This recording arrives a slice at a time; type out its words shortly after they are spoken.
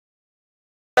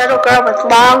little girl with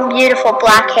long, beautiful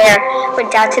black hair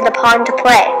went down to the pond to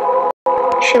play.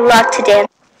 She loved to dance.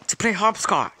 To play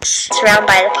hopscotch. Around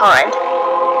by the pond.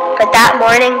 But that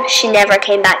morning, she never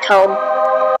came back home.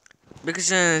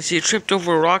 Because she tripped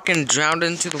over a rock and drowned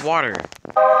into the water.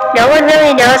 No one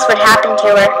really knows what happened to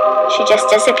her. She just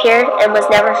disappeared and was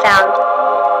never found.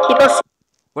 People say...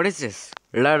 What is this?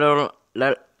 The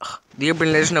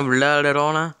urban legend of La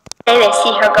Llorona? They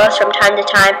see her ghost from time to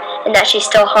time and that she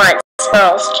still haunts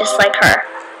girls just like her.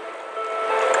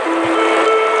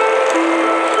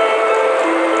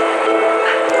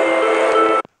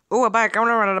 Oh, a bike. I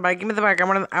want to ride on the bike. Give me the bike.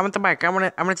 I want the bike. I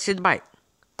want to see the bike.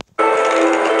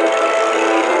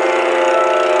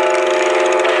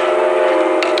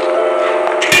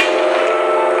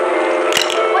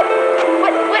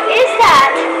 What is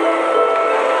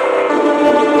that?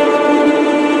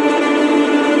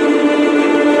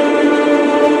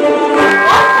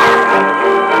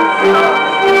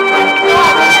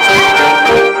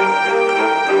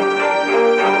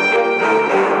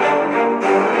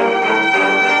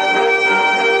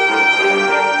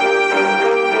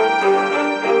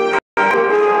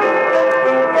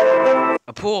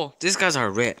 A pool. These guys are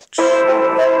rich.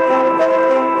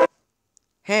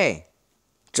 Hey,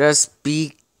 just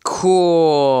be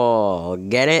cool.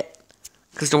 Get it?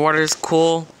 Because the water is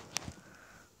cool.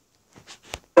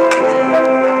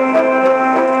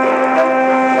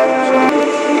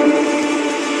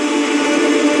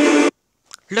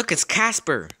 Look, it's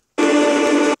Casper.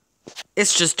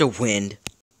 It's just the wind.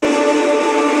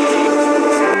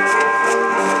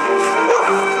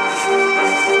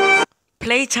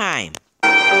 Playtime.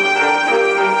 Then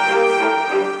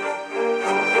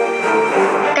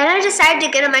I decided to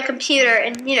get on my computer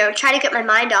and, try to get my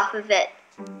mind off of it.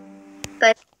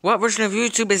 But What version of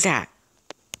YouTube is that?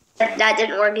 that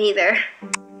didn't work either.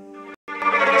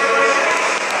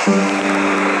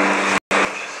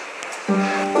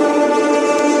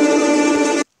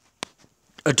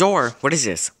 A door? What is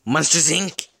this? Monsters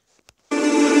Inc?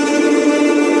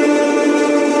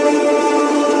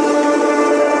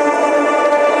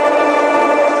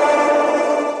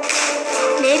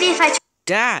 Maybe if I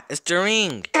Dad, it's the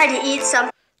ring. try to eat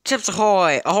something. Chips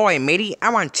ahoy! Ahoy, matey! I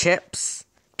want chips.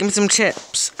 Give me some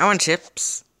chips. I want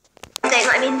chips.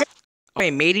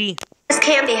 Ahoy, matey! This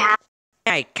can't be happening.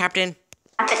 Hey, Captain.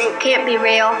 It can't be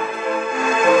real.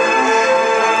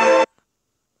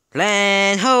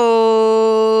 Land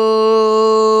ho!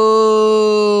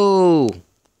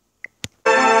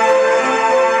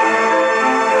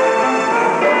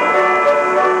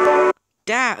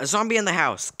 Dad, a zombie in the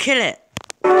house. Kill it.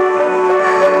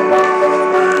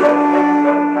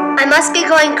 I must be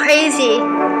going crazy.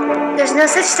 There's no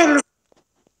such thing as...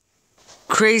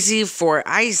 Crazy for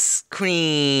ice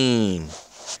cream.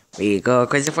 We go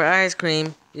crazy for ice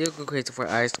cream. You go crazy for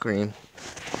ice cream.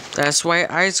 That's why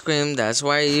I scream. That's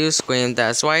why you scream.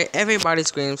 That's why everybody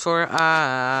screams for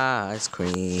ice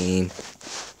cream.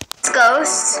 It's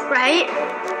ghosts,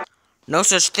 right? No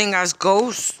such thing as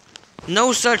ghosts.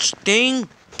 No such thing.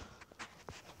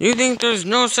 You think there's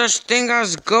no such thing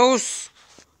as ghosts?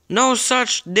 No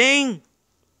such thing.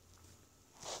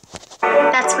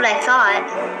 That's what I thought.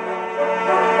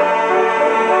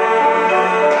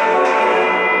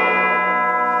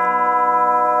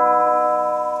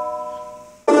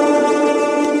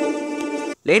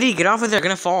 Lady, get off of there. You're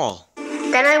gonna fall.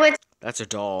 Then I went That's a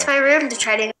doll. to my room to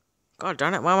try to... God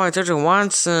darn it, Mama, I told you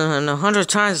once and 100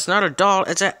 times. It's not a doll.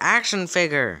 It's an action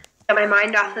figure. get my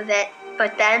mind off of it.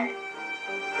 But then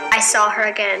I saw her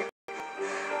again.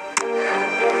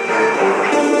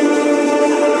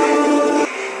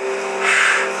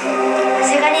 I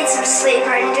think I need some sleep,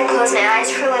 or I need to close my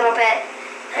eyes for a little bit.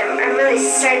 I'm really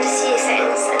starting to see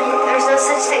things. I mean, there's no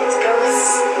such thing as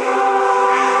ghosts.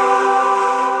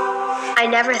 I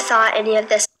never thought any of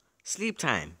this Sleep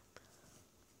time.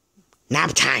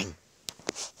 Nap time.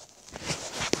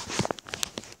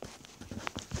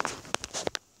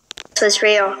 was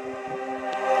real.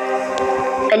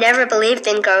 I never believed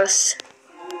in ghosts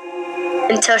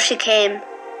until she came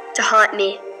to haunt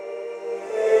me,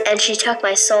 and she took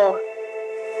my soul.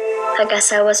 I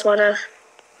guess I was one of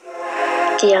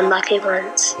the unlucky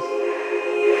ones.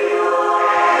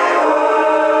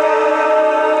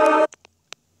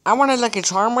 I want a Lucky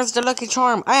Charm. Where's the Lucky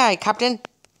Charm? Aye, aye, Captain.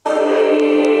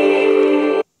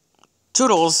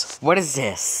 Toodles, what is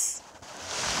this?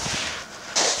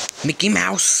 Mickey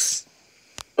Mouse.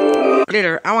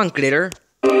 Glitter, I want glitter.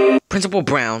 Principal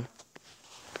Brown.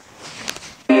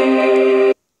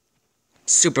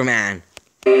 Superman.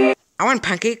 I want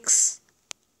pancakes.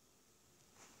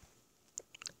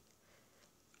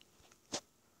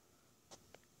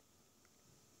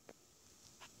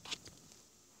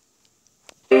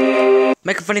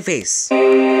 Make a funny face.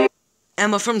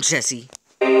 Emma from Jessie.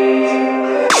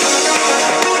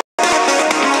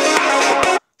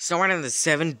 Snow White and the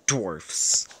Seven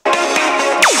Dwarfs.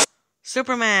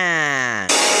 Superman.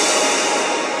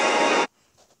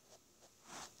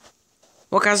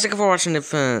 Well, guys, thank you for watching.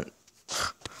 Thank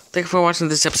you for watching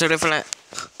this episode.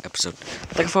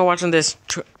 Thank you for watching this.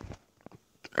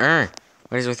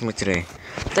 What is with me today?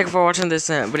 Thank you for watching this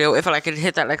video. If you like it,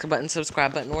 hit that like button,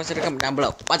 subscribe button, what's it comment down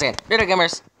below. Once again, Little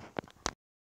Gamers.